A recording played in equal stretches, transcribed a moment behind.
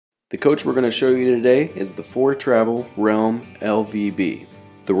The coach we're going to show you today is the Foretravel Realm LVB.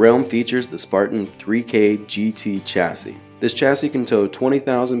 The Realm features the Spartan 3K GT chassis. This chassis can tow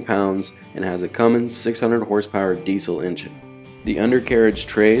 20,000 pounds and has a Cummins 600 horsepower diesel engine. The undercarriage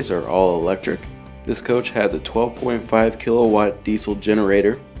trays are all electric. This coach has a 12.5 kilowatt diesel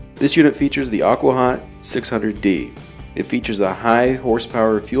generator. This unit features the AquaHot 600D. It features a high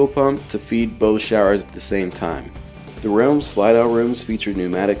horsepower fuel pump to feed both showers at the same time. The Realm slide-out rooms feature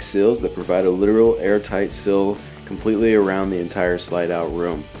pneumatic seals that provide a literal airtight seal completely around the entire slide-out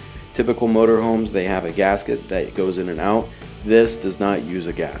room. Typical motorhomes, they have a gasket that goes in and out. This does not use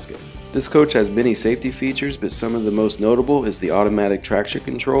a gasket. This coach has many safety features, but some of the most notable is the automatic traction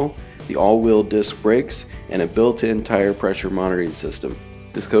control, the all-wheel disc brakes, and a built-in tire pressure monitoring system.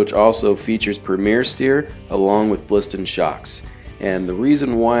 This coach also features Premier Steer along with Bliston shocks. And the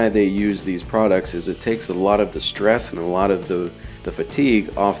reason why they use these products is it takes a lot of the stress and a lot of the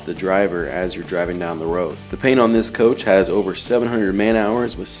fatigue off the driver as you're driving down the road. The paint on this coach has over 700 man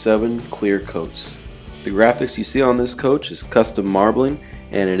hours with 7 clear coats. The graphics you see on this coach is custom marbling,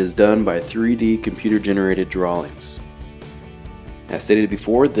 and it is done by 3D computer generated drawings. As stated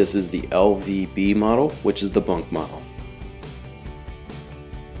before, this is the LVB model, which is the bunk model.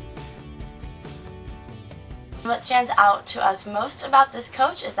 What stands out to us most about this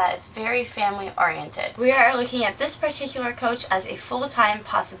coach is that it's very family oriented. We are looking at this particular coach as a full-time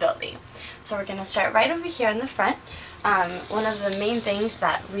possibility. So we're going to start right over here in the front. One of the main things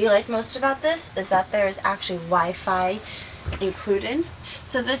that we like most about this is that there is actually Wi-Fi included.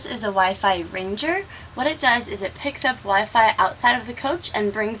 So this is a Wi-Fi Ranger. What it does is it picks up Wi-Fi outside of the coach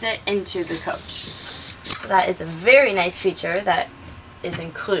and brings it into the coach. So that is a very nice feature that is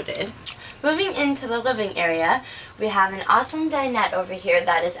included. Moving into the living area, we have an awesome dinette over here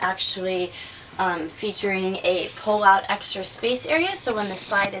that is actually featuring a pull-out extra space area. So when the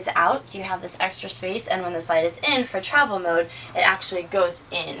slide is out, you have this extra space, and when the slide is in for travel mode, it actually goes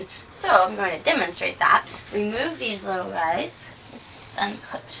in. So I'm going to demonstrate that. Remove these little guys. This just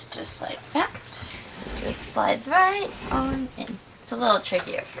unclips just like that. It just slides right on in. It's a little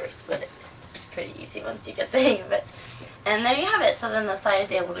tricky at first, but it's pretty easy once you get the hang of it. And there you have it. So then the slide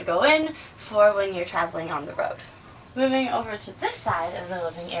is able to go in for when you're traveling on the road. Moving over to this side of the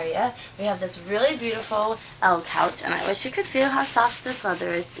living area, we have this really beautiful L couch, and I wish you could feel how soft this leather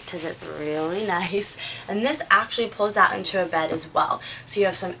is because it's really nice. And this actually pulls out into a bed as well, so you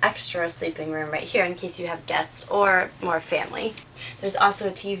have some extra sleeping room right here in case you have guests or more family. There's also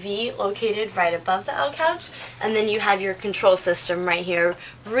a TV located right above the L couch, and then you have your control system right here.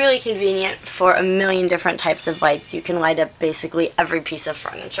 Really convenient for a million different types of lights. You can light up basically every piece of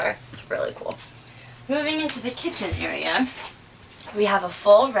furniture. It's really cool. Moving into the kitchen area, we have a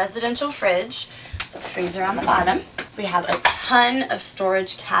full residential fridge, the freezer on the bottom. We have a ton of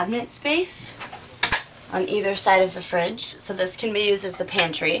storage cabinet space on either side of the fridge, so this can be used as the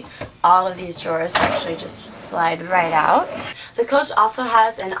pantry. All of these drawers actually just slide right out. The coach also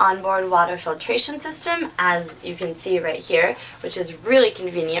has an onboard water filtration system, as you can see right here, which is really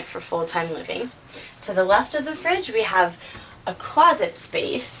convenient for full-time living. To the left of the fridge, we have a closet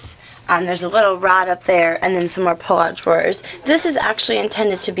space. There's a little rod up there and then some more pull-out drawers. This is actually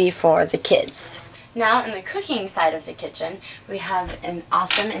intended to be for the kids. Now in the cooking side of the kitchen, we have an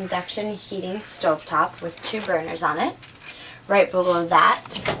awesome induction heating stovetop with 2 burners on it. Right below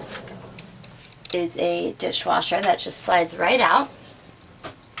that is a dishwasher that just slides right out.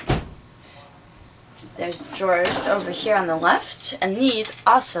 There's drawers over here on the left, and these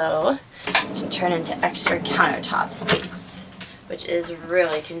also can turn into extra countertop space, which is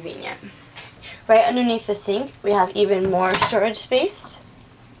really convenient. Right underneath the sink, we have even more storage space,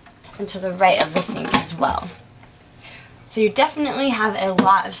 and to the right of the sink as well. So you definitely have a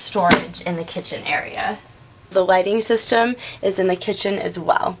lot of storage in the kitchen area. The lighting system is in the kitchen as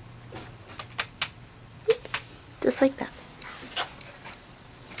well. Just like that.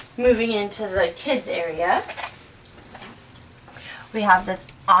 Moving into the kids area, we have this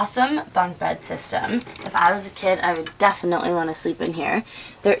awesome bunk bed system. If I was a kid, I would definitely want to sleep in here.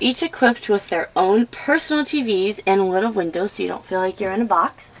 They're each equipped with their own personal TVs and little windows so you don't feel like you're in a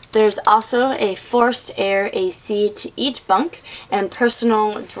box. There's also a forced air AC to each bunk and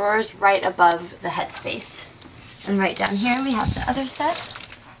personal drawers right above the headspace. And right down here we have the other set.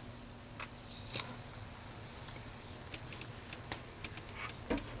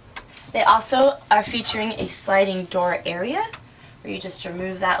 They also are featuring a sliding door area where you just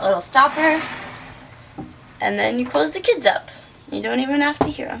remove that little stopper and then you close the kids up. You don't even have to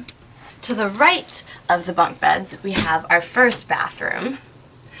hear them. To the right of the bunk beds, we have our first bathroom.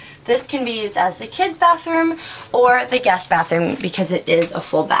 This can be used as the kids' bathroom or the guest bathroom because it is a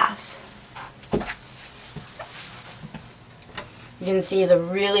full bath. You can see the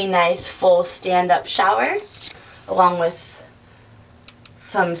really nice full stand-up shower, along with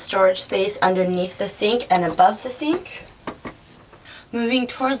some storage space underneath the sink and above the sink. Moving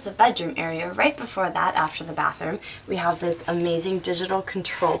towards the bedroom area, right before that, after the bathroom, we have this amazing digital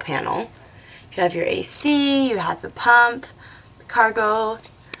control panel. You have your AC, you have the pump, the cargo,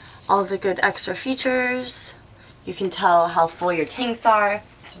 all the good extra features. You can tell how full your tanks are.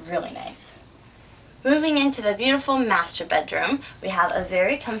 It's really nice. Moving into the beautiful master bedroom, we have a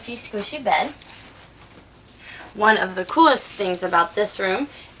very comfy, squishy bed. One of the coolest things about this room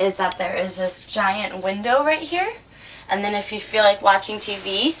is that there is this giant window right here. And then if you feel like watching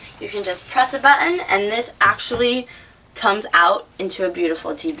TV, you can just press a button and this actually comes out into a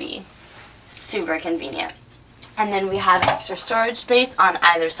beautiful TV. Super convenient. And then we have extra storage space on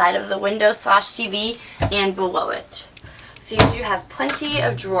either side of the window / TV and below it. So you do have plenty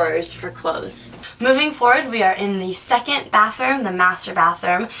of drawers for clothes. Moving forward, we are in the second bathroom, the master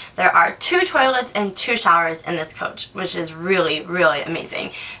bathroom. There are 2 toilets and 2 showers in this coach, which is really, really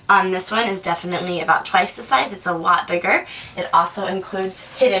amazing. This one is definitely about twice the size. It's a lot bigger. It also includes,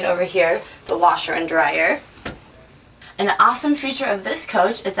 hidden over here, the washer and dryer. An awesome feature of this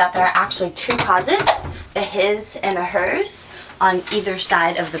coach is that there are actually 2 closets, a his and a hers, on either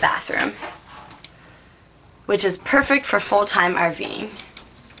side of the bathroom, which is perfect for full-time RVing.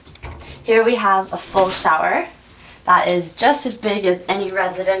 Here we have a full shower that is just as big as any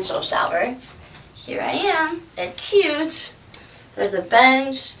residential shower. Here I am. It's huge. There's a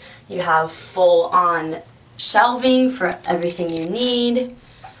bench. You have full-on shelving for everything you need.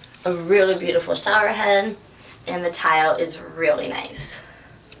 A really beautiful shower head. And the tile is really nice.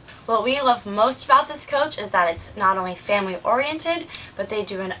 What we love most about this coach is that it's not only family oriented, but they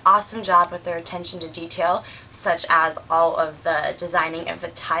do an awesome job with their attention to detail, such as all of the designing of the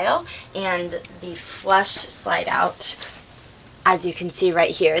tile and the flush slide out. As you can see right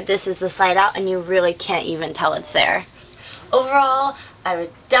here, this is the slide out and you really can't even tell it's there. Overall, I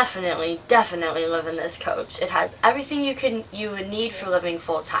would definitely live in this coach. It has everything you would need for living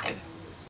full time.